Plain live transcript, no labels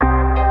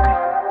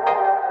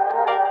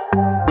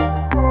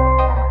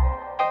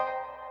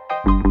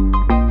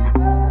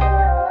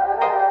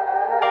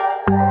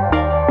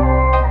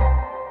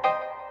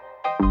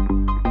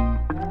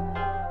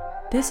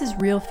This is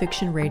Real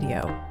Fiction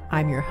Radio.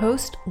 I'm your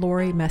host,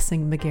 Lori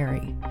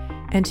Messing-McGarry,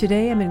 and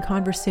today I'm in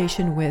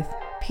conversation with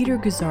Peter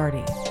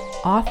Guzzardi,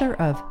 author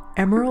of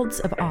Emeralds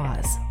of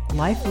Oz,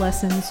 Life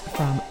Lessons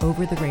from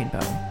Over the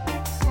Rainbow.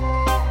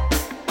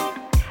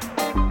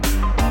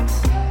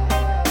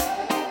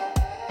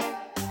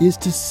 Is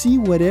to see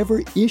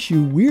whatever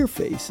issue we're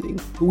facing,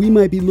 we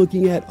might be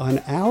looking at on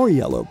our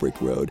yellow brick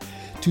road,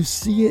 to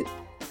see it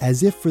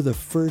as if for the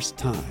first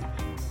time.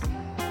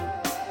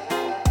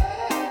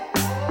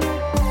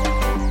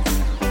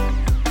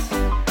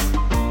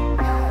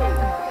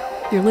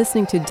 You're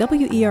listening to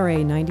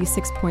WERA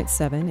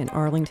 96.7 in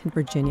Arlington,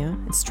 Virginia,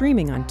 and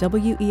streaming on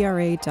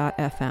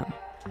WERA.FM.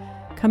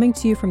 Coming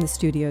to you from the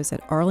studios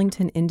at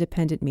Arlington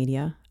Independent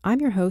Media,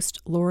 I'm your host,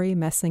 Lori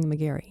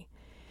Messing-McGarry.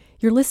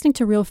 You're listening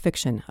to Real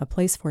Fiction, a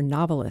place for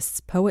novelists,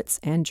 poets,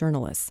 and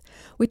journalists.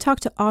 We talk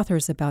to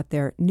authors about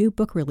their new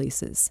book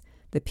releases,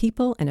 the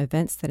people and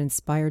events that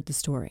inspired the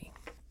story.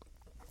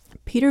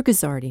 Peter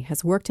Guzzardi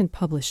has worked in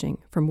publishing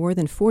for more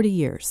than 40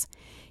 years.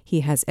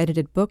 He has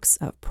edited books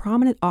of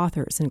prominent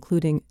authors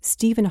including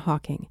Stephen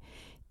Hawking,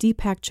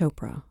 Deepak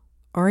Chopra,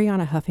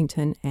 Arianna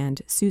Huffington,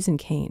 and Susan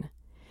Cain.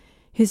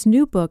 His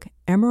new book,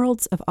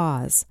 Emeralds of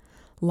Oz,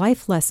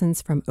 Life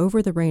Lessons from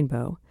Over the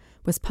Rainbow,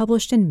 was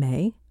published in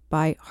May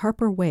by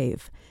Harper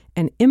Wave,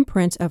 an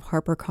imprint of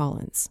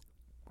HarperCollins.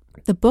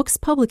 The book's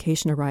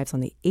publication arrives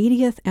on the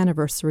 80th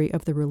anniversary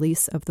of the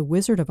release of The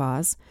Wizard of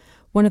Oz,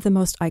 one of the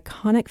most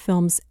iconic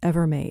films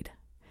ever made.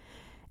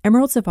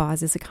 Emeralds of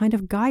Oz is a kind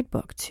of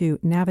guidebook to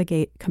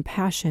navigate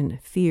compassion,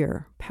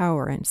 fear,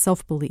 power, and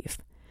self-belief.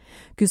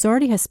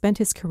 Guzzardi has spent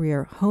his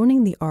career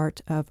honing the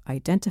art of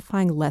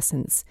identifying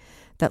lessons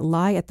that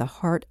lie at the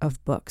heart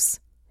of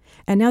books.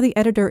 And now the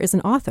editor is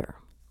an author.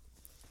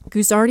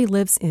 Guzzardi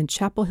lives in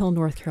Chapel Hill,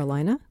 North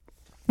Carolina,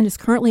 and is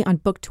currently on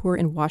book tour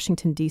in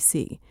Washington,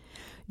 D.C.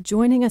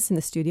 Joining us in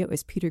the studio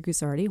is Peter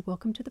Guzzardi.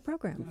 Welcome to the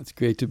program. It's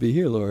great to be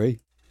here, Lori.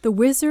 The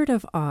Wizard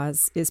of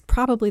Oz is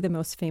probably the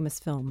most famous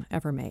film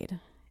ever made.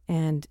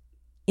 And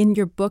in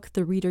your book,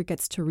 the reader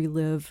gets to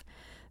relive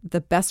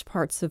the best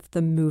parts of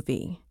the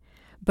movie.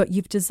 But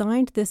you've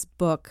designed this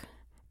book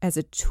as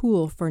a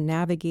tool for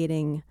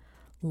navigating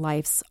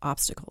life's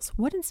obstacles.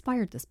 What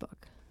inspired this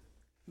book?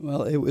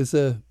 Well, it was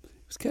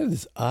kind of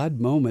this odd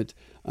moment.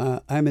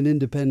 I'm an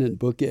independent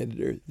book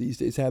editor these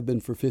days, have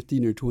been for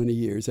 15 or 20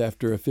 years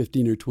after a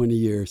 15 or 20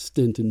 year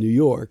stint in New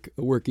York,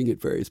 working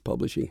at various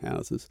publishing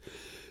houses.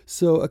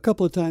 So a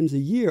couple of times a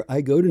year,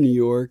 I go to New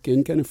York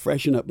and kind of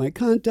freshen up my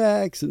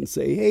contacts and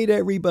say hey to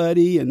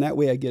everybody, and that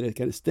way I get a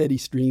kind of steady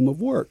stream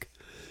of work.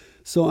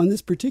 So on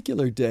this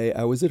particular day,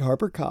 I was at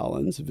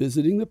HarperCollins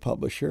visiting the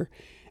publisher,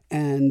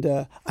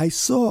 and I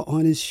saw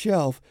on his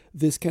shelf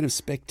this kind of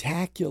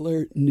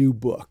spectacular new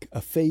book, A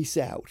Face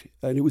Out,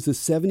 and it was the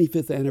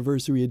 75th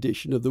anniversary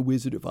edition of The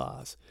Wizard of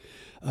Oz.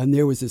 And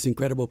there was this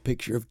incredible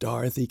picture of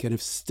Dorothy kind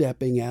of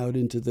stepping out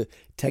into the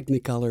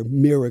Technicolor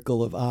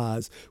miracle of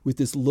Oz with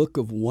this look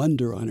of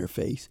wonder on her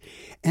face.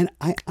 And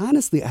I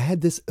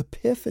had this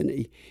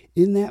epiphany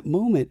in that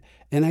moment,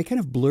 and I kind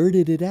of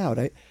blurted it out.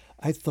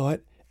 I thought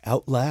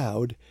out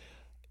loud,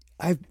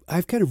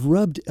 I've kind of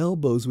rubbed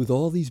elbows with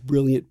all these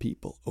brilliant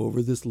people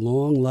over this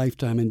long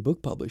lifetime in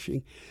book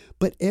publishing,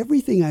 but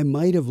everything I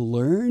might have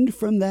learned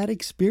from that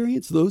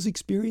experience, those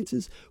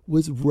experiences,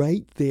 was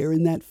right there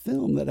in that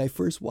film that I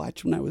first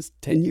watched when I was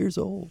 10 years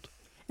old.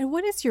 And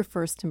what is your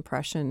first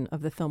impression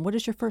of the film? What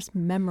is your first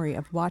memory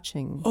of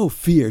watching? Oh,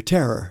 fear,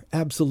 terror,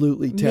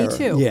 absolutely terror. Me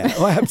too. Yeah,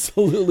 oh,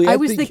 absolutely. I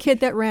was the kid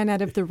that ran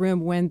out of the room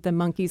when the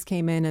monkeys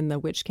came in and the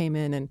witch came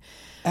in, and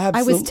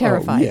I was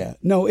terrified. Oh, yeah,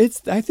 no,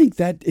 I think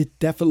that it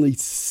definitely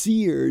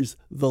sears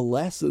the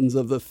lessons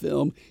of the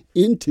film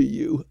into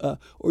you,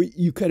 or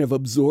you kind of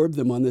absorb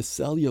them on this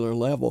cellular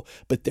level,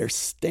 but they're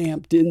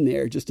stamped in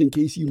there just in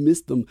case you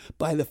miss them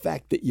by the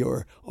fact that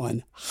you're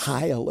on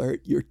high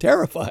alert. You're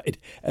terrified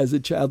as a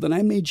child. And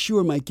I made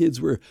sure my kids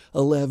were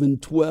 11,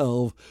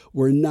 12,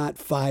 were not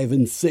 5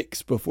 and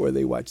 6 before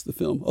they watched the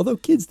film. Although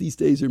kids these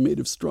days are made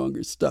of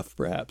stronger stuff,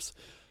 perhaps.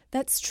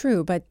 That's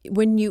true. But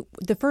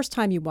the first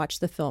time you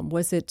watched the film,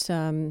 was it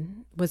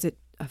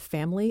a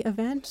family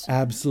event?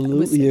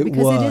 Absolutely, it was.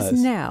 Because it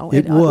is now.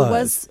 It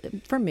was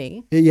for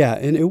me. Yeah,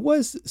 and it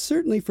was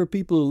certainly for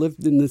people who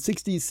lived in the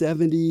 60s,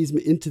 70s,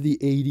 into the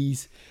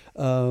 80s.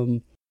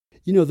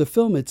 The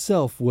film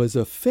itself was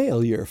a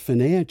failure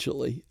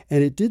financially,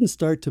 and it didn't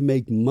start to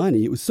make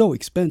money. It was so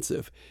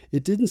expensive.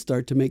 It didn't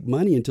start to make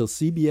money until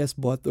CBS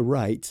bought the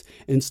rights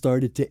and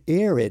started to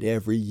air it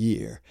every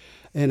year.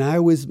 And I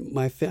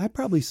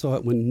probably saw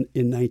it in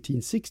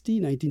 1960,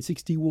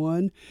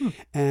 1961,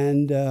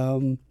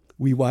 and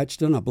we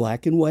watched on a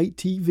black and white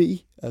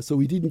TV, so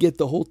we didn't get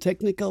the whole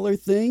Technicolor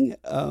thing,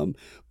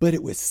 but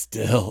it was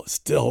still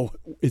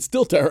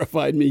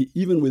terrified me,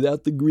 even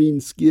without the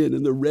green skin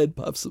and the red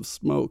puffs of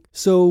smoke.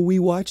 So we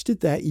watched it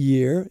that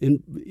year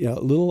in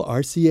little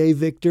RCA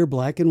Victor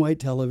black and white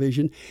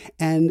television,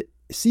 and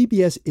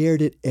CBS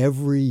aired it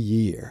every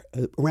year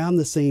around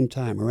the same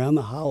time, around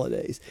the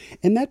holidays.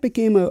 And that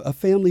became a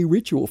family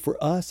ritual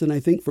for us, and I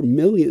think for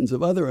millions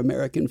of other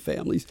American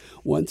families.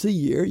 Once a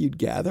year, you'd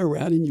gather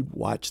around and you'd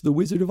watch The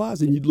Wizard of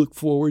Oz, and you'd look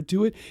forward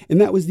to it.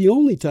 And that was the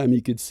only time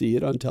you could see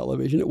it on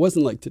television. It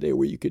wasn't like today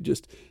where you could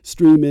just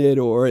stream it,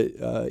 or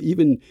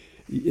even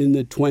in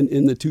the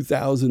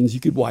 2000s, you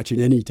could watch it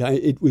anytime.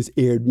 It was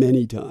aired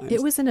many times.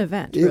 It was an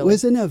event, really. It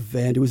was an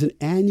event. It was an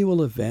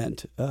annual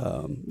event,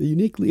 a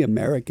uniquely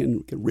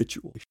American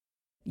ritual.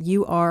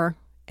 You are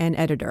an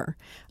editor.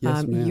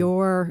 Yes, ma'am.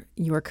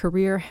 Your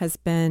career has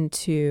been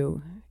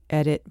to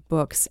edit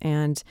books,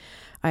 and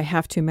I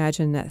have to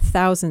imagine that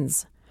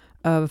thousands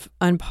of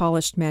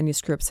unpolished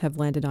manuscripts have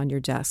landed on your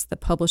desk. The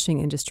publishing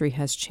industry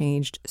has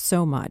changed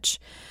so much.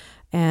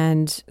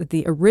 And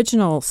the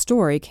original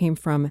story came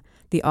from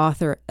the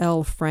author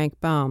L. Frank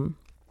Baum,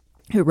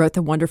 who wrote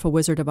The Wonderful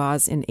Wizard of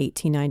Oz in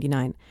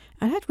 1899.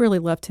 And I'd really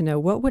love to know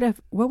what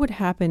would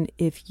happen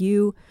if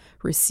you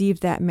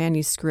received that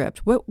manuscript.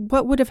 What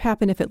would have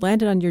happened if it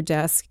landed on your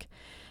desk?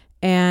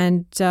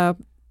 And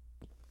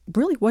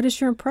really, what is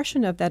your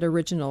impression of that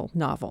original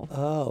novel?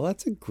 Oh,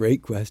 that's a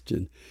great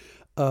question.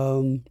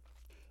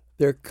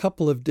 There are a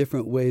couple of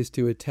different ways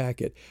to attack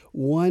it.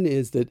 One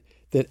is that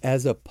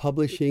as a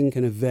publishing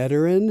kind of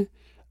veteran,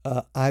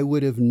 I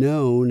would have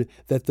known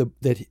that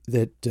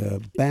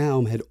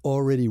Baum had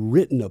already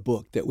written a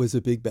book that was a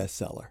big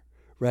bestseller,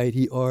 right?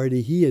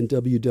 He and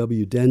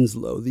W.W.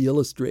 Denslow, the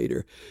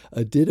illustrator,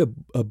 did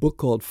a book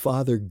called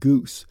Father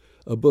Goose,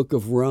 a book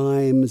of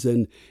rhymes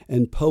and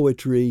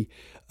poetry,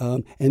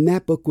 and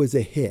that book was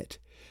a hit.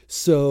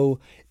 So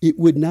it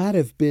would not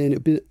have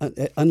been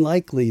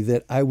unlikely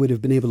that I would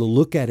have been able to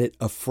look at it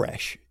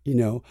afresh,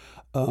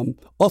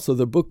 Also,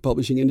 the book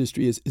publishing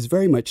industry is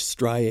very much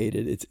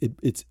striated.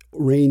 It's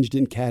arranged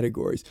in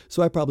categories.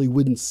 So I probably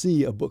wouldn't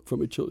see a book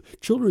from a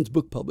children's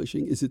book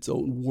publishing is its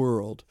own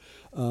world.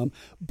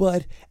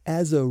 But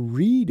as a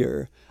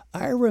reader,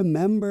 I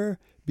remember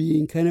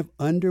being kind of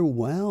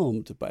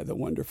underwhelmed by The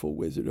Wonderful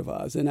Wizard of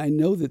Oz. And I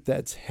know that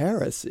that's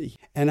heresy.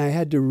 And I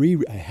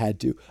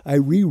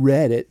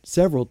reread it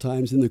several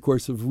times in the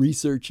course of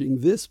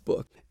researching this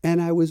book.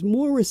 And I was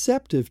more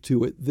receptive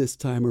to it this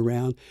time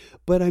around,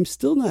 but I'm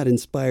still not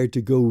inspired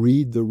to go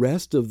read the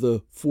rest of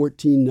the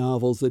 14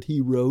 novels that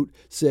he wrote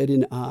set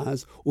in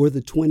Oz, or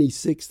the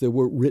 26 that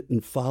were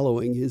written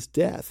following his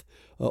death,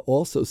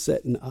 also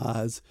set in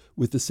Oz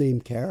with the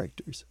same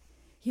characters.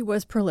 He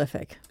was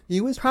prolific. He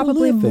was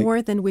probably prolific.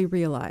 More than we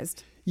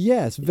realized.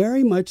 Yes,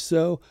 very much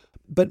so.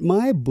 But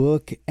my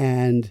book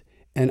and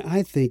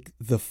I think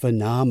the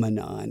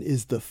phenomenon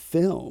is the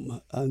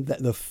film.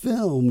 The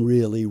film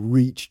really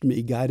reached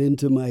me, got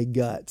into my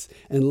guts,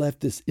 and left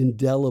this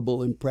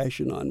indelible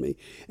impression on me.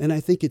 And I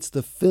think it's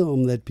the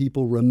film that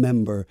people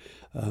remember.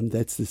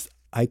 That's this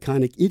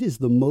iconic. It is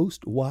the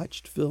most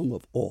watched film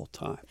of all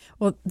time.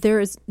 Well,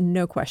 there is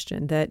no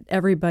question that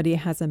everybody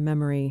has a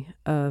memory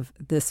of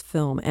this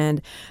film.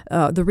 And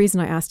the reason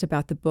I asked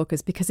about the book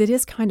is because it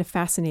is kind of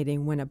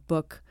fascinating when a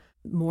book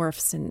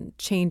morphs and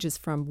changes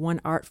from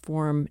one art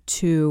form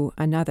to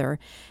another.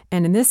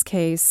 And in this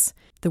case,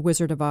 The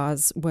Wizard of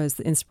Oz was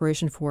the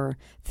inspiration for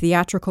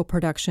theatrical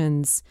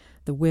productions,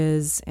 The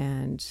Wiz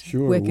and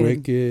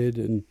Wicked,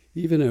 and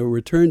even a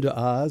Return to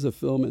Oz, a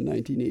film in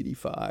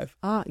 1985.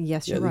 Ah,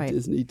 yes, you're right.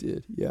 Disney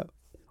did, yeah.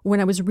 When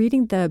I was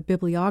reading the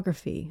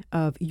bibliography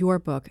of your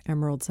book,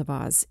 Emeralds of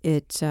Oz,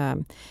 it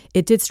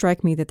did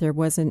strike me that there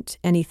wasn't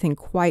anything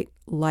quite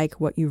like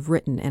what you've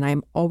written, and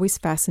I'm always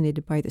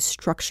fascinated by the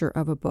structure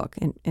of a book,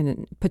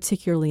 and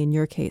particularly in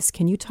your case.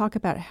 Can you talk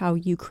about how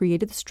you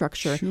created the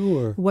structure,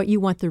 Sure. What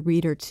you want the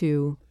reader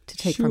to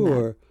take from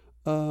that?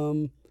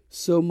 Sure.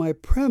 So my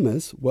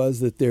premise was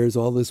that there's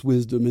all this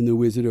wisdom in The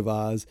Wizard of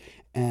Oz,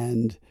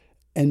 and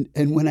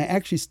when I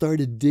actually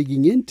started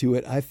digging into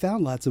it, I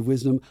found lots of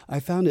wisdom. I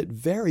found it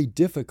very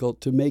difficult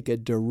to make a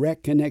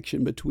direct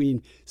connection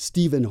between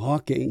Stephen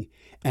Hawking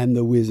and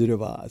The Wizard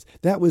of Oz.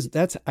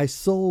 I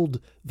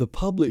sold the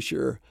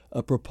publisher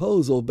a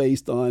proposal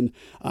based on,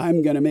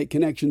 I'm going to make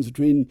connections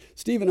between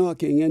Stephen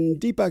Hawking and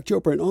Deepak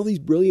Chopra and all these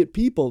brilliant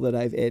people that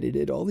I've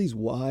edited, all these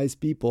wise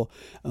people.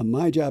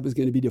 My job is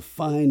going to be to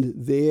find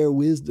their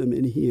wisdom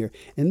in here.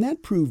 And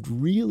that proved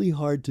really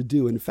hard to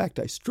do. In fact,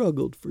 I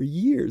struggled for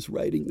years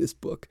writing this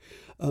book,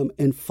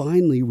 and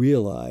finally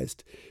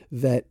realized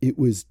that it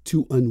was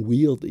too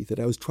unwieldy, that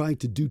I was trying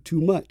to do too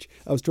much.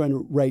 I was trying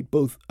to write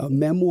both a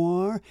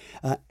memoir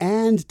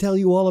and tell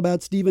you all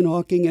about Stephen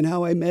Hawking and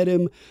how I met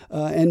him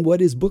and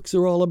what his books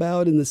are all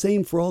about, and the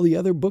same for all the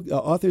other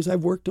authors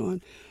I've worked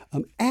on,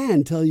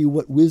 and tell you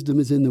what wisdom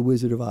is in The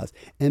Wizard of Oz.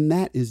 And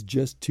that is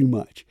just too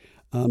much.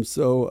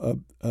 So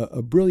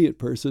a brilliant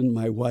person,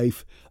 my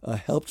wife,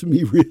 helped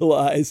me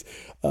realize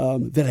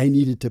that I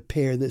needed to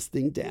pare this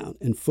thing down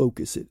and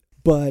focus it.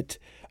 But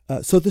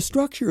so the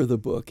structure of the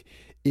book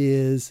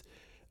is,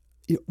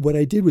 what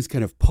I did was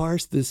kind of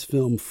parse this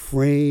film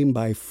frame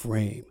by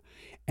frame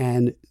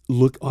and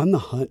look on the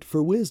hunt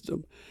for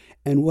wisdom.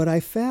 And what I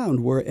found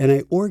and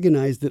I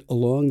organized it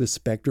along the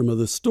spectrum of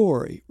the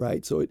story,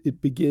 right? So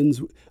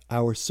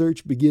our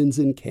search begins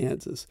in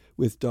Kansas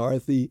with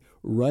Dorothy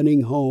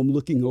running home,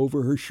 looking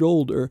over her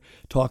shoulder,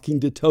 talking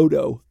to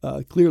Toto,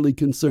 clearly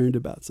concerned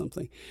about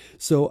something.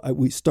 So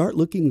we start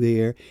looking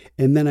there,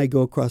 and then I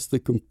go across the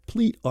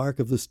complete arc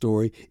of the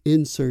story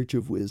in search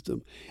of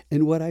wisdom.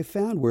 And what I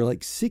found were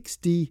like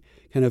 60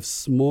 kind of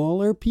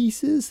smaller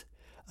pieces,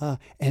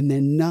 and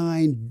then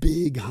 9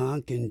 big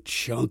honking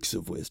chunks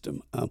of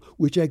wisdom,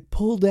 which I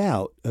pulled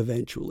out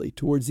eventually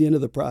towards the end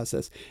of the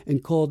process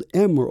and called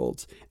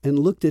emeralds, and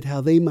looked at how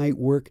they might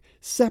work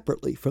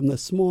separately from the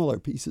smaller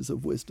pieces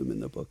of wisdom in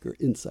the book or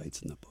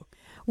insights in the book.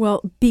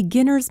 Well,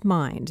 beginner's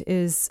mind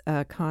is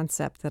a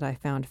concept that I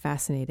found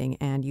fascinating,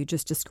 and you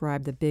just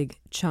described the big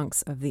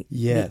chunks of the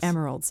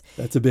emeralds.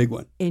 That's a big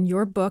one. In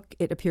your book,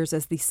 it appears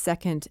as the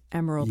second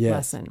emerald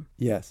lesson.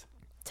 Yes.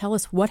 Tell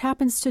us what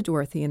happens to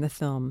Dorothy in the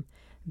film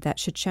that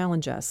should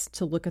challenge us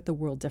to look at the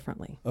world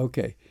differently.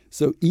 Okay,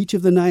 so each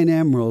of the 9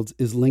 emeralds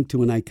is linked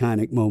to an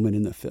iconic moment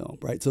in the film,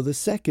 right? So the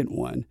second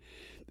one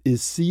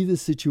is see the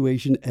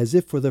situation as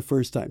if for the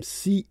first time.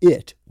 See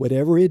it,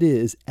 whatever it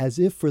is, as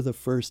if for the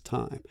first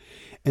time.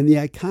 And the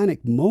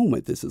iconic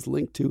moment this is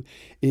linked to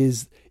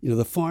is,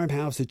 the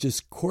farmhouse that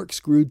just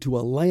corkscrewed to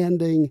a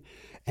landing,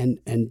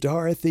 and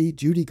Dorothy,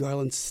 Judy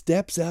Garland,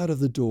 steps out of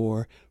the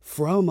door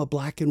from a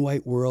black and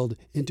white world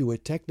into a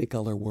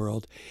Technicolor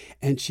world,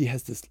 and she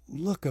has this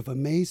look of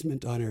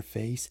amazement on her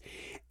face,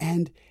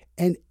 and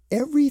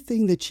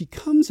everything that she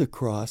comes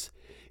across,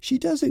 she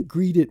doesn't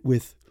greet it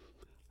with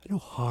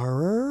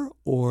horror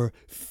or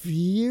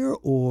fear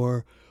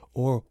or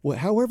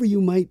however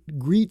you might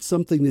greet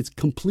something that's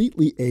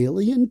completely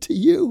alien to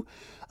you.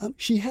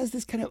 She has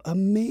this kind of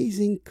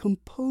amazing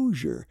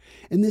composure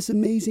and this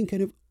amazing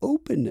kind of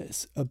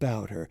openness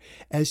about her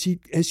as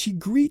she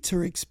greets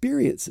her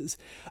experiences.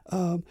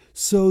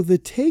 So the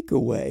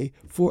takeaway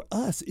for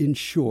us, in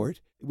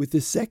short, with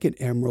the second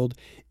emerald,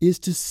 is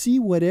to see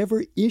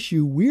whatever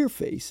issue we're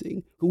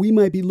facing, we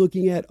might be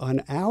looking at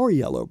on our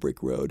yellow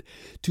brick road,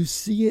 to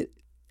see it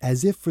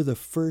as if for the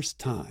first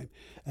time.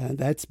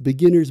 That's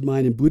beginner's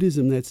mind. In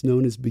Buddhism, that's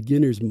known as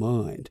beginner's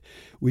mind,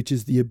 which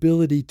is the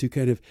ability to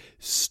kind of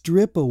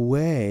strip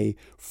away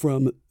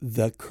from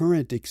the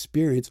current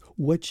experience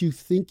what you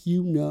think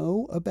you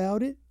know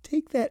about it.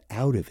 Take that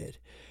out of it.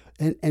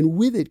 And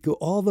with it go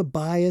all the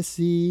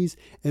biases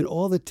and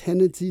all the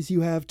tendencies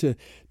you have to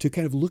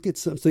kind of look at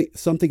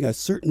something a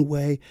certain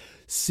way,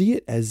 see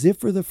it as if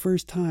for the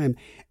first time,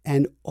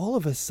 and all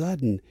of a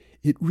sudden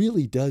it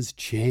really does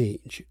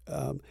change.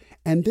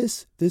 And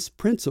this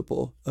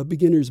principle of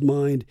beginner's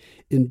mind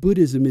in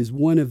Buddhism is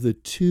one of the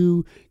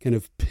 2 kind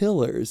of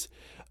pillars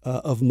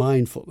of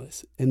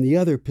mindfulness. And the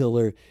other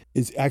pillar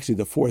is actually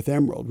the 4th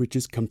emerald, which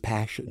is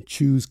compassion.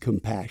 Choose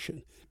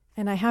compassion.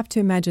 And I have to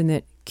imagine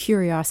that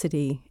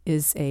curiosity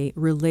is a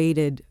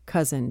related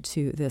cousin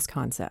to this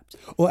concept.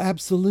 Oh,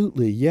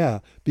 absolutely, yeah.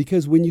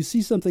 Because when you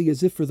see something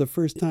as if for the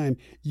first time,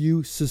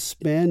 you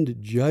suspend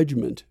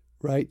judgment,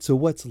 right? So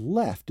what's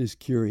left is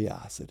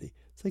curiosity.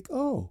 It's like,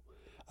 oh.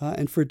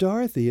 And for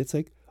Dorothy, it's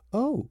like,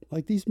 oh,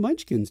 like these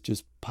munchkins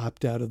just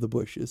popped out of the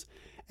bushes.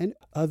 And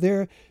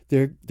they're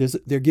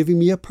giving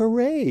me a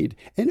parade.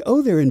 And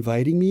they're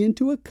inviting me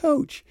into a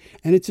coach.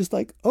 And it's just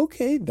like,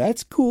 okay,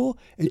 that's cool.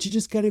 And she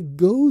just kind of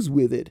goes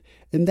with it.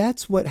 And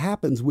that's what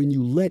happens when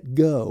you let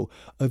go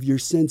of your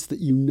sense that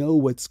you know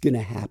what's going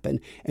to happen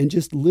and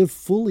just live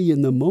fully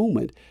in the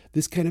moment.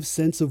 This kind of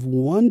sense of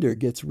wonder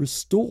gets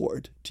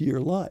restored to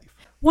your life.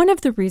 One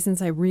of the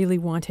reasons I really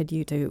wanted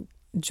you to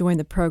join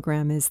the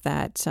program is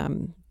that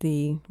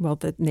the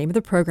name of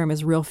the program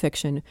is Real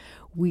Fiction.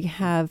 We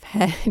have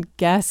had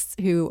guests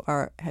who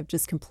have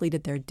just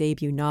completed their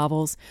debut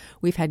novels.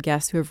 We've had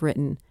guests who have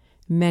written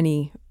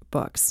many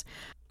books,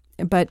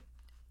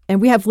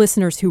 and we have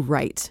listeners who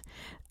write.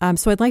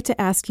 So I'd like to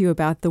ask you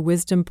about the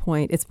wisdom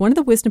point. It's one of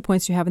the wisdom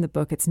points you have in the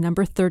book. It's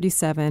number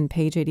 37,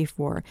 page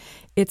 84.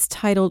 It's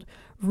titled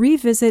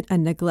 "Revisit a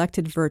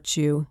Neglected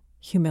Virtue,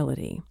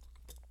 Humility."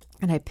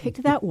 And I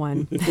picked that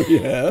one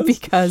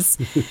because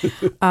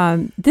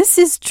this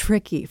is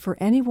tricky for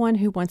anyone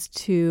who wants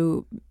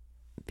to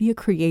be a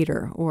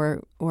creator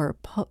or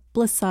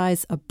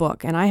publicize a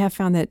book. And I have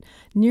found that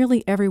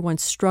nearly everyone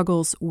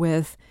struggles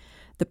with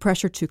the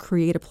pressure to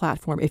create a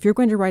platform. If you're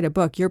going to write a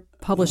book, your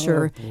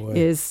publisher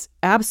is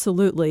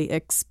absolutely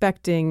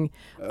expecting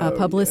a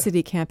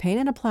publicity campaign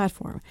and a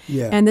platform.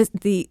 Yeah. And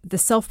the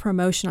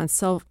self-promotion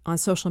on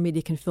social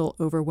media can feel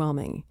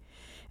overwhelming.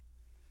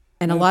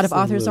 And a lot of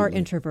authors are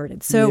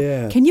introverted.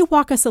 So Can you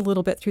walk us a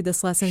little bit through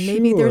this lesson?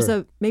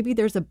 Sure. Maybe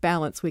there's a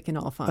balance we can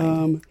all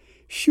find.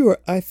 Sure.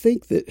 I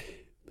think that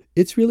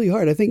it's really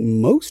hard. I think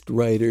most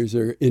writers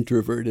are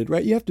introverted,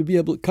 right? You have to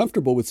be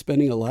comfortable with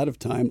spending a lot of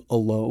time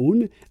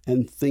alone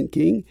and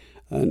thinking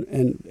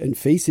and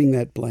facing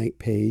that blank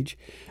page.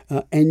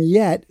 And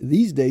yet,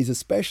 these days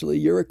especially,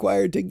 you're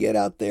required to get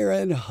out there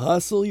and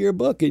hustle your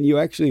book. And you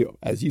actually,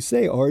 as you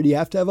say, already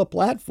have to have a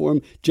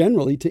platform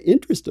generally to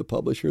interest a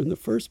publisher in the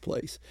first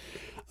place.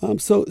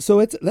 So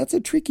that's a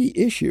tricky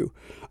issue.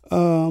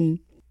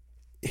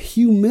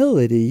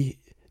 Humility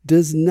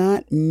does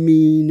not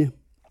mean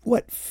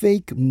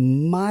fake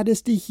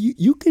modesty.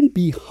 You can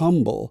be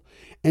humble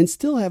and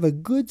still have a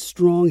good,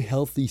 strong,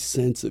 healthy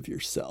sense of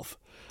yourself.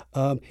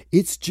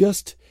 It's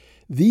just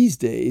these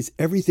days,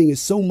 everything is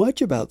so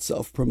much about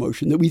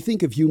self-promotion that we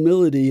think of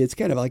humility, it's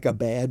kind of like a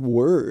bad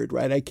word,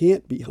 right? I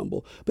can't be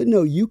humble. But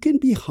no, you can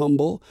be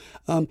humble.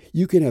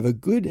 You can have a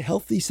good,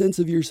 healthy sense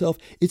of yourself.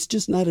 It's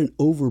just not an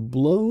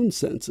overblown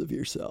sense of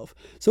yourself.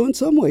 So in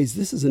some ways,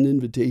 this is an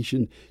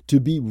invitation to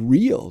be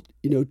real,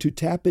 to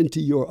tap into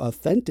your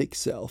authentic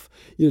self,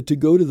 to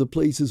go to the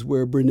places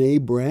where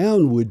Brene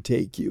Brown would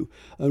take you,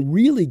 and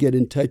really get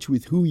in touch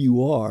with who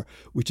you are,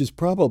 which is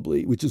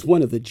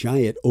one of the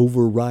giant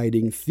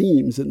overriding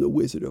themes in The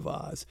Wizard of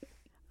Oz.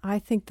 I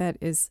think that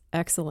is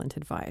excellent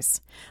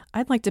advice.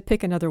 I'd like to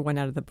pick another one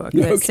out of the book.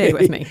 Stay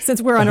with me,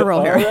 since we're on a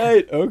roll here. All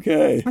right,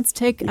 okay. Let's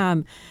take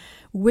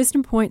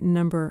wisdom point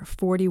number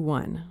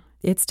 41.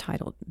 It's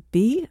titled,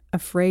 Being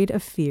afraid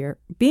of fear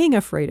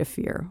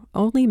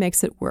only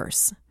makes it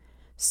worse.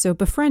 So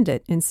befriend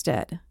it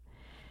instead.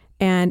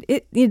 And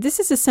this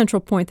is a central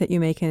point that you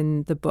make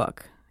in the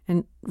book.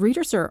 And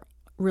readers are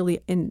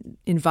really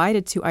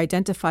invited to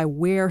identify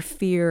where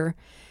fear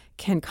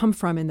can come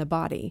from in the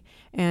body.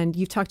 And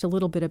you talked a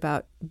little bit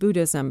about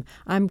Buddhism.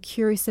 I'm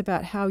curious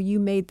about how you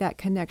made that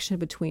connection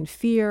between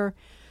fear,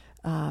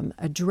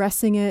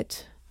 addressing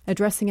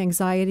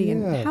anxiety,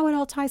 and how it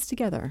all ties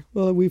together.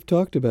 Well, we've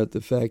talked about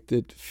the fact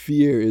that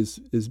fear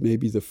is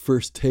maybe the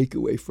first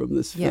takeaway from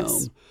this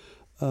film.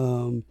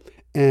 Yes.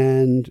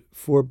 And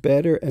for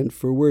better and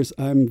for worse,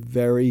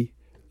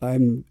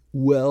 I'm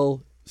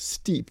well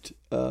steeped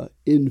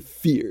in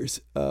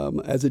fears.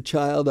 As a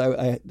child,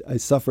 I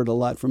suffered a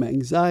lot from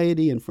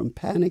anxiety and from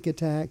panic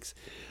attacks,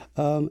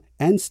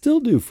 and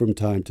still do from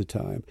time to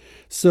time.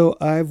 So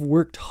I've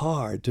worked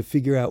hard to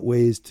figure out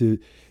ways to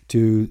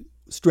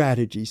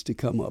strategies to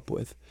come up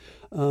with.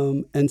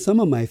 And some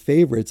of my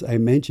favorites I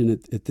mention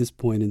at this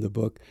point in the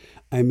book.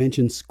 I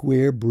mentioned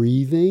square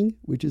breathing,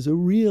 which is a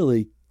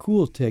really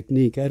cool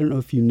technique. I don't know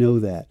if you know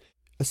that.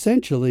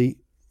 Essentially,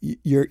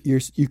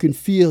 you can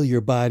feel your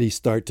body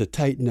start to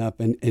tighten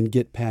up and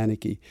get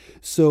panicky.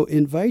 So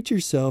invite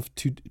yourself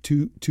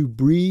to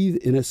breathe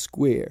in a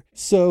square.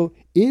 So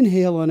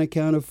inhale on a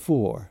count of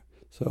 4.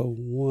 So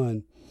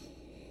 1,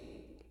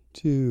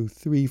 2,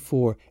 3,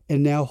 4.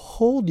 And now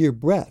hold your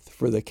breath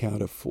for the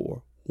count of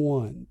 4.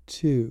 1,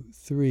 2,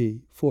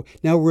 3, 4.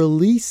 Now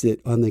release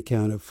it on the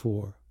count of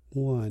 4.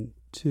 1,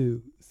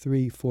 2,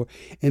 3, 4.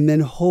 And then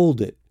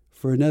hold it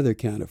for another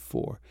count of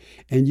 4.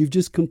 And you've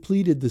just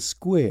completed the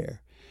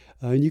square.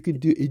 And you can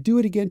do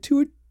it again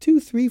 2,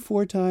 3,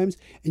 4 times,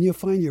 and you'll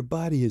find your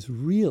body has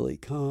really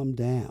calmed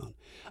down.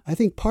 I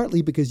think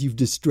partly because you've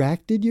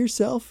distracted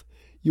yourself.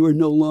 You are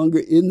no longer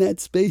in that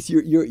space.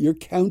 You're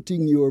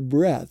counting your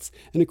breaths,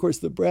 and of course,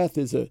 the breath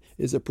is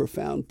a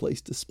profound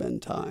place to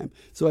spend time.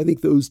 So I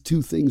think those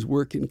two things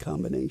work in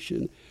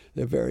combination.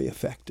 They're very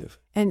effective.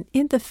 And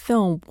in the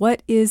film,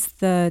 what is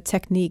the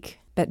technique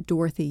that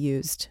Dorothy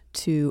used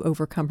to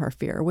overcome her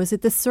fear? Was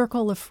it the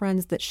circle of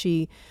friends that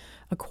she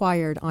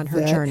acquired on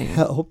her journey?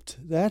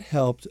 That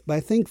helped. But I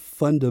think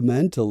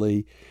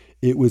fundamentally,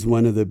 it was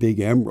one of the big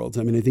emeralds.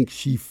 I mean, I think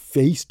she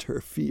faced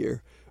her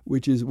fear,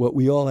 which is what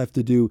we all have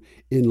to do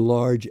in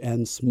large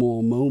and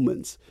small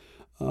moments.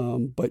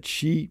 But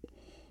she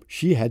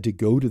had to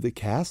go to the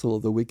castle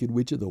of the Wicked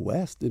Witch of the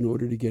West in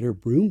order to get her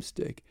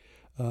broomstick.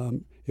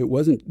 It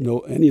wasn't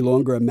any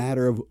longer a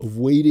matter of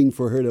waiting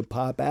for her to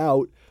pop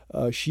out.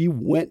 She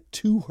went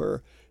to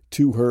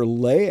her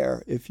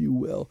lair, if you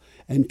will,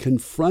 and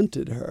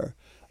confronted her.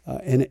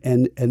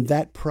 And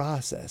that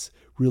process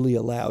really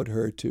allowed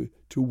her to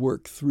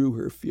work through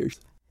her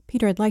fears.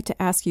 Peter, I'd like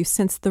to ask you,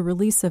 since the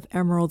release of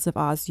Emeralds of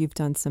Oz, you've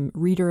done some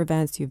reader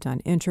events, you've done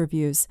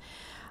interviews.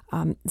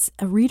 A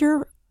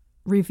reader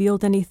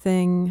revealed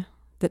anything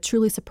that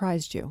truly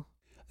surprised you?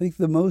 I think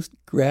the most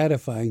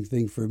gratifying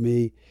thing for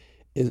me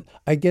is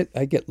I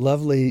get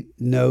lovely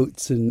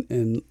notes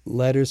and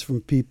letters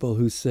from people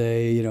who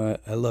say,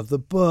 I love the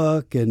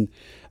book, and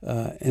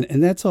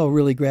that's all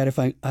really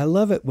gratifying. I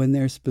love it when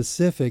they're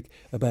specific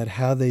about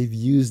how they've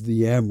used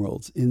the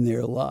emeralds in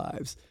their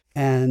lives,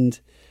 and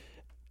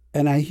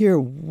I hear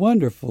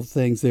wonderful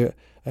things there.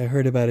 I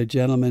heard about a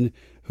gentleman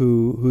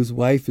whose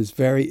wife is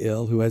very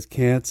ill, who has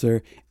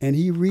cancer, and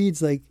he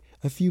reads like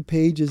a few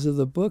pages of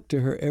the book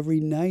to her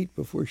every night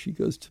before she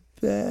goes to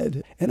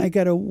bed. And I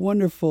got a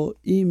wonderful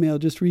email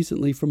just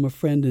recently from a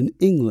friend in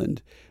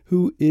England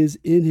who is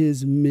in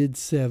his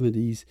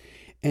mid-70s,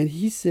 and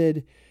he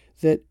said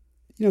that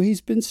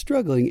he's been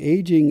struggling.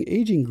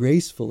 Aging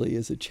gracefully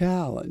is a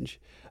challenge.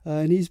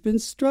 And he's been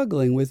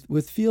struggling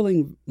with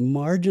feeling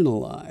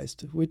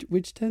marginalized,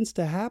 which tends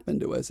to happen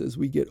to us as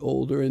we get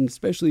older, and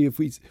especially if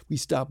we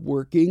stop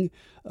working,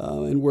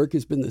 and work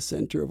has been the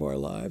center of our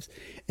lives.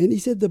 And he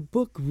said the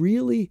book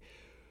really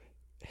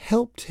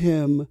helped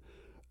him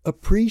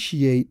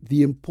appreciate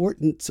the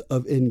importance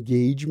of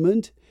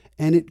engagement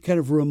And it kind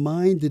of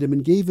reminded him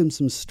and gave him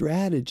some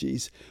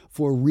strategies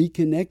for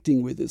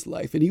reconnecting with his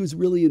life. And he was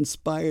really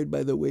inspired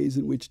by the ways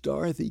in which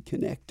Dorothy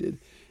connected.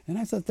 And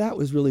I thought that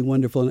was really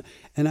wonderful.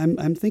 And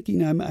I'm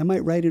thinking I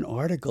might write an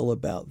article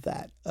about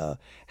that,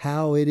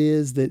 how it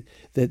is that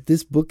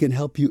this book can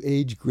help you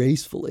age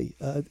gracefully.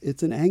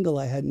 It's an angle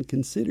I hadn't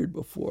considered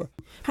before.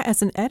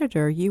 As an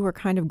editor, you were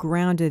kind of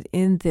grounded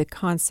in the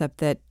concept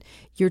that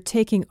you're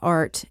taking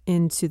art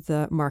into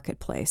the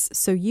marketplace.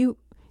 So you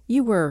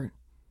were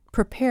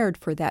prepared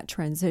for that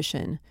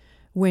transition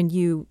when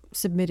you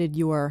submitted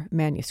your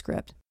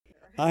manuscript.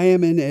 I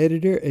am an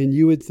editor, and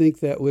you would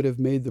think that would have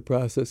made the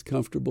process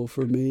comfortable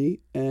for me,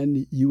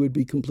 and you would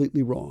be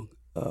completely wrong.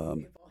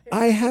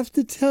 I have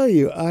to tell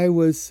you,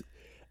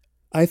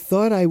 I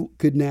thought I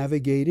could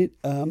navigate it,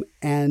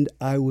 and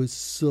I was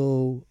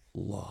so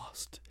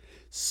lost.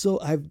 So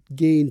I've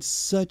gained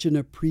such an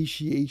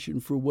appreciation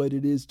for what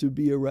it is to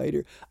be a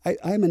writer.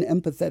 I'm an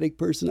empathetic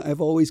person.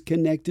 I've always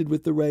connected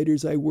with the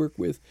writers I work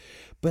with,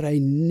 but I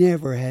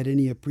never had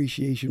any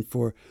appreciation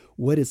for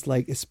what it's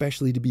like,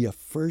 especially to be a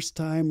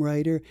first-time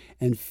writer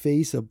and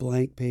face a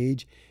blank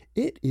page.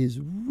 It is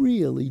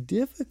really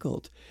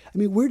difficult. I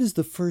mean, where does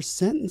the first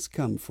sentence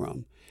come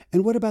from?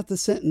 And what about the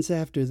sentence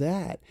after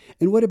that?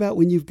 And what about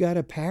when you've got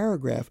a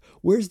paragraph?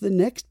 Where's the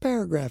next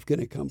paragraph going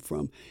to come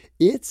from?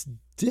 It's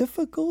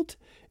difficult.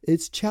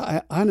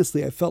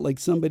 Honestly, I felt like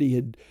somebody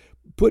had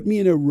put me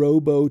in a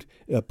rowboat,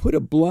 put a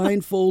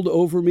blindfold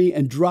over me,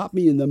 and dropped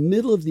me in the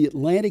middle of the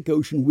Atlantic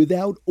Ocean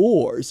without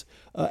oars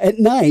at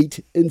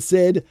night and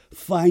said,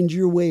 "Find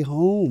your way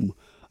home."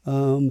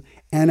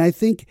 And I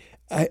think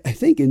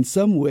in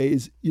some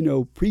ways,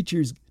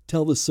 preachers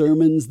tell the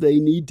sermons they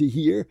need to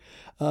hear.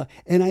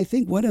 And I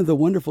think one of the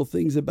wonderful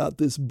things about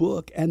this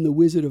book and The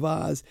Wizard of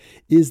Oz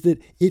is that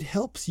it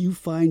helps you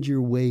find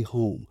your way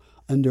home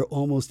under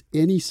almost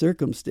any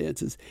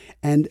circumstances.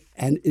 And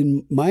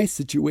in my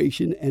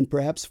situation, and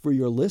perhaps for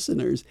your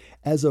listeners,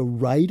 as a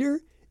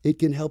writer, it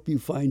can help you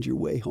find your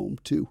way home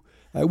too.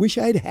 I wish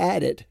I'd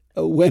had it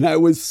when I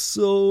was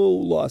so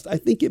lost. I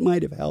think it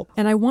might have helped.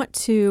 And I want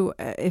to,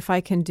 if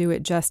I can do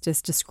it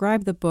justice,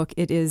 describe the book.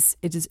 It is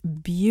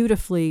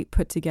beautifully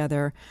put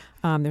together.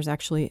 There's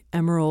actually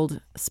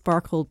emerald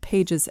sparkled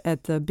pages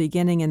at the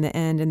beginning and the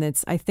end, and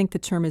I think the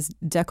term is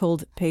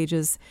deckled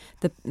pages.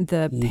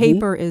 The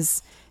paper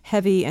is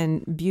heavy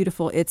and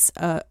beautiful. It's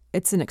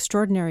an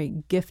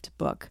extraordinary gift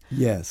book.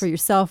 Yes. For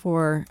yourself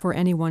or for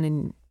anyone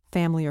in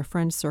family or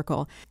friend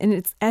circle. And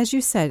it's, as you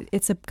said,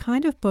 it's a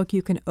kind of book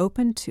you can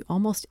open to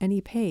almost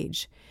any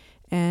page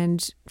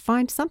and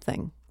find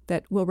something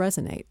that will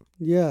resonate.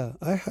 Yeah,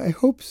 I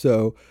hope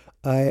so.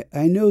 I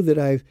know that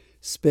I've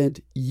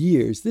spent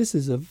years. This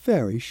is a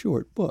very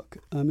short book.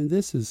 I mean,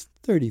 this is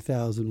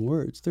 30,000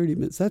 words, 30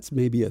 minutes. That's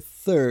maybe a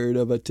third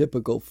of a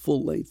typical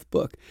full-length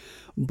book.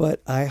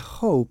 But I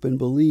hope and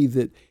believe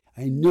that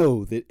I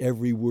know that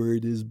every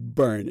word is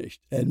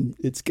burnished and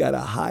it's got a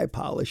high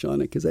polish on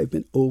it because I've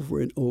been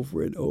over and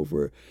over and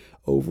over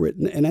it.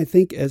 And I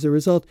think as a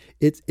result,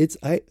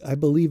 I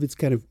believe it's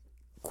kind of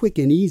quick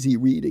and easy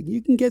reading.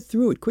 You can get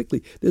through it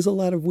quickly. There's a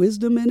lot of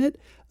wisdom in it,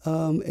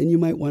 and you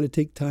might want to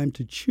take time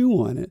to chew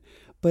on it.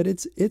 But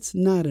it's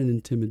not an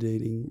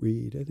intimidating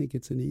read. I think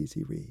it's an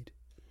easy read.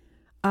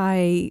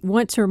 I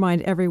want to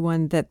remind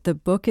everyone that the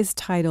book is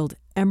titled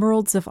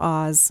Emeralds of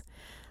Oz,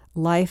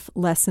 Life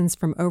Lessons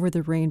from Over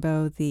the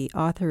Rainbow. The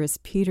author is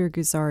Peter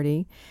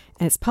Guzzardi,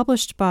 and it's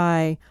published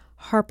by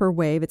Harper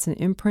Wave. It's an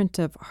imprint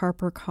of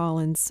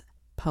HarperCollins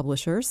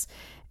Publishers.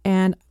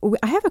 And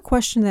I have a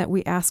question that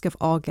we ask of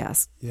all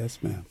guests. Yes,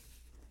 ma'am.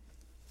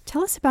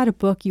 Tell us about a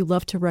book you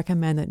love to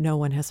recommend that no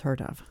one has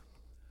heard of.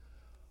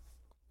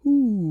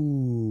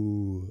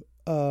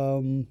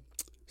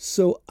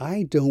 So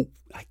I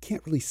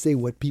can't really say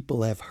what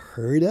people have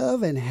heard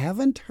of and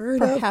haven't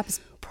heard of.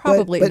 Perhaps,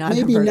 probably but not.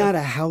 Maybe not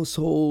a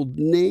household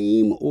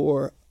name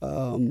or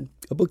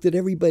a book that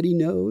everybody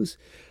knows.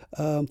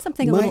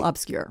 Something a little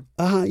obscure.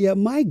 Yeah,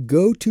 my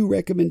go-to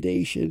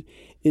recommendation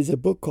is a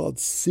book called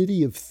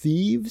City of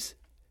Thieves.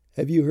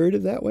 Have you heard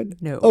of that one?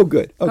 No. Oh,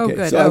 good. Okay, Oh,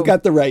 good. so I've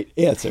got the right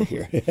answer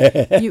here.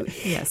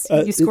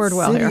 You scored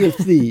well here. City of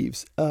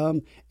Thieves,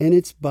 and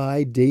it's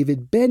by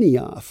David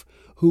Benioff,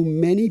 who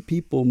many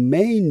people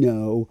may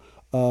know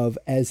of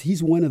as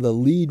he's one of the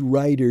lead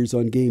writers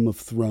on Game of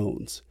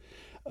Thrones.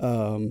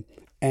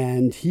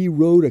 And he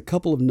wrote a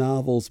couple of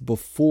novels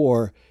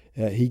before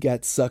he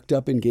got sucked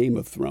up in Game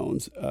of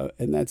Thrones,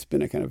 and that's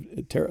been a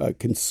kind of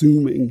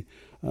consuming,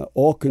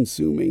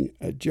 all-consuming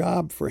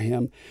job for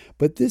him.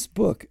 But this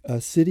book,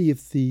 City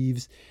of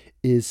Thieves,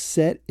 is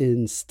set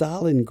in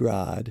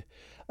Stalingrad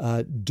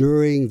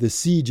during the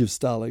siege of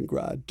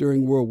Stalingrad,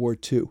 during World War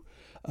II.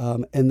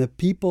 And the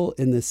people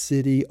in the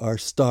city are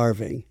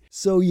starving.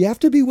 So you have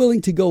to be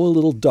willing to go a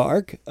little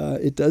dark.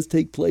 It does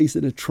take place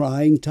in a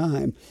trying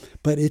time,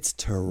 but it's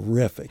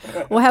terrific.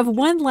 We'll have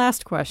one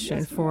last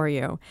question for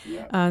you.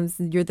 Yeah.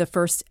 You're the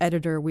first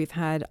editor we've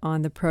had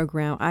on the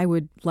program. I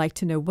would like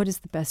to know, what is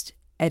the best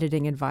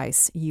editing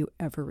advice you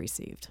ever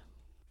received?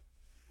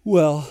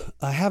 Well,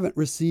 I haven't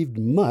received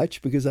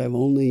much because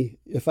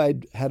if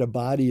I'd had a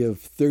body of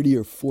 30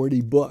 or 40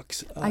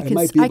 books, I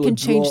might be able can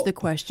to change the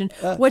question.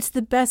 What's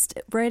the best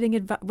writing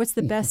advice? What's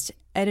the best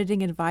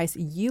editing advice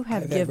you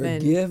have ever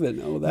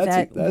given? Oh,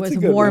 that's was a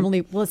good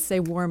warmly, one. let's say,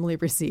 warmly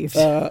received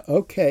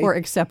okay. or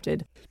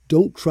accepted?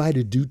 Don't try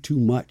to do too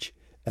much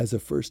as a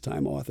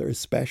first-time author,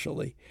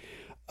 especially.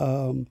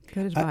 Good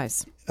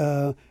advice.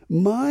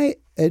 My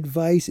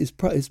advice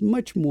is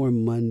much more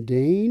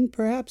mundane,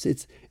 perhaps.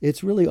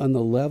 It's really on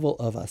the level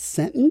of a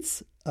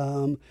sentence.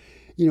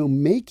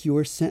 Make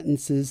your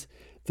sentences,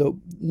 though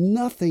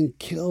nothing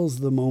kills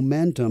the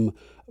momentum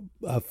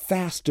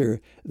faster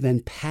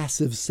than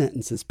passive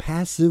sentences,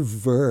 passive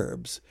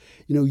verbs.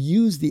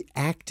 Use the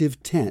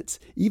active tense.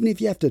 Even if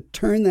you have to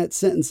turn that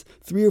sentence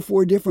 3 or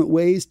 4 different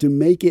ways to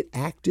make it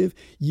active,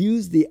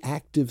 use the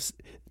active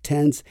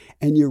tense,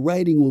 and your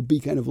writing will be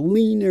kind of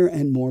leaner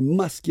and more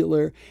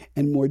muscular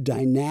and more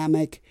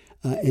dynamic,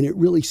 and it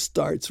really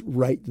starts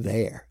right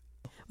there.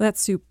 Well,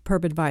 that's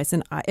superb advice.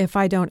 And if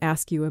I don't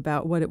ask you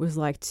about what it was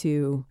like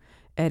to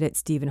edit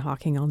Stephen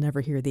Hawking, I'll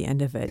never hear the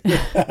end of it.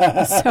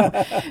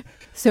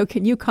 So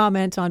can you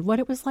comment on what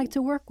it was like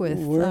to work with?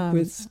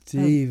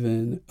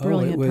 Stephen.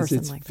 Brilliant person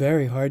It's like that.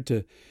 very hard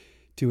to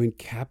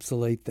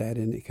encapsulate that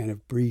in a kind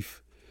of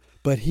brief.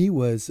 But he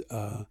was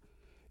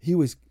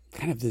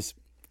kind of this.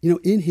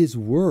 In his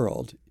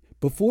world,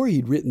 before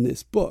he'd written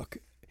this book,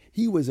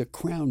 he was a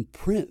crown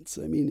prince.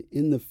 I mean,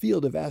 in the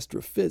field of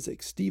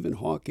astrophysics, Stephen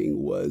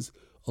Hawking was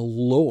a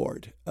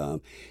lord.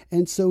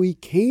 And so he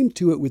came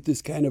to it with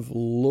this kind of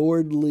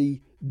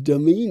lordly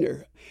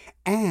demeanor.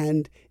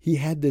 And he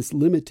had this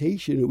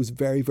limitation. It was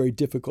very, very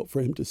difficult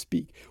for him to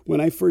speak. When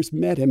I first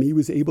met him, he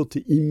was able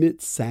to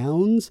emit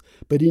sounds,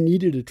 but he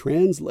needed a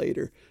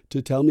translator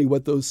to tell me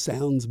what those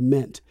sounds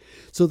meant.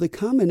 So the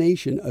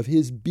combination of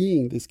his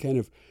being this kind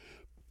of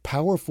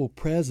powerful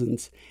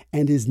presence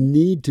and his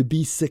need to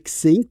be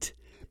succinct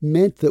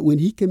meant that when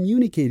he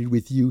communicated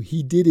with you,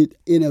 he did it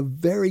in a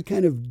very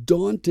kind of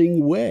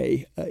daunting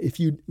way if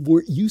you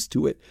weren't used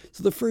to it.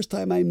 So the first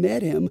time I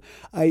met him,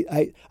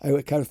 I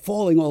was kind of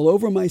falling all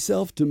over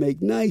myself to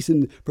make nice.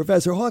 And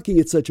Professor Hawking,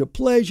 it's such a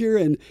pleasure.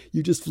 And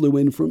you just flew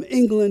in from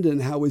England.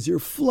 And how was your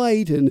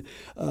flight? And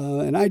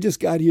I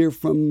just got here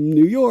from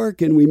New York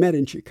and we met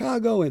in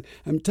Chicago. And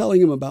I'm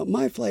telling him about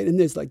my flight. And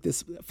there's like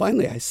this,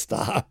 finally I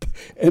stop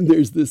and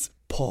there's this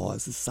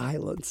pause, a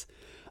silence.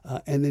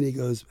 And then he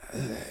goes,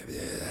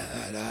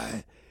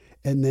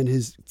 and then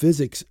his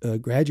physics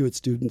graduate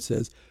student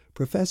says,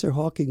 Professor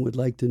Hawking would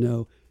like to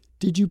know,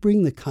 did you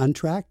bring the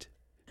contract?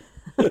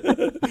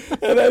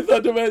 And I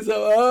thought to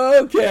myself,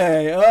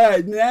 okay, all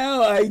right,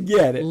 now I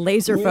get it.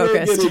 Laser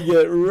focused. We're going to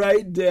get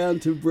right down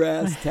to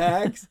brass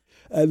tacks.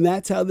 And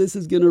that's how this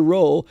is going to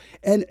roll.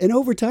 And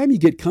over time, you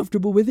get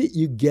comfortable with it.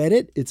 You get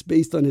it. It's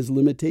based on his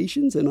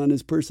limitations and on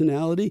his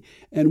personality.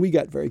 And we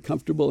got very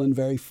comfortable and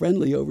very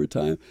friendly over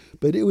time.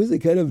 But it was a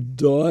kind of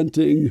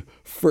daunting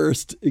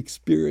first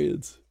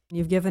experience.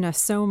 You've given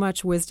us so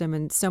much wisdom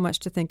and so much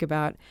to think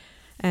about.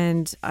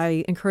 And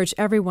I encourage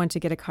everyone to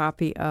get a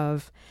copy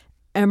of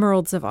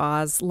Emeralds of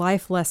Oz,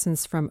 Life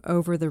Lessons from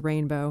Over the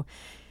Rainbow.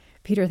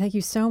 Peter, thank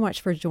you so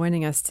much for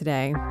joining us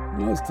today.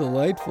 It was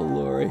delightful,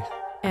 Lori.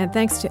 And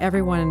thanks to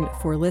everyone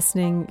for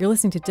listening. You're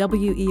listening to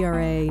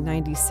WERA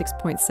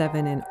 96.7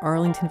 in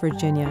Arlington,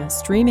 Virginia,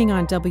 streaming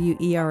on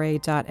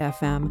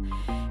WERA.FM.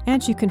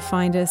 And you can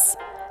find us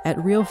at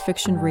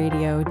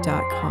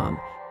realfictionradio.com.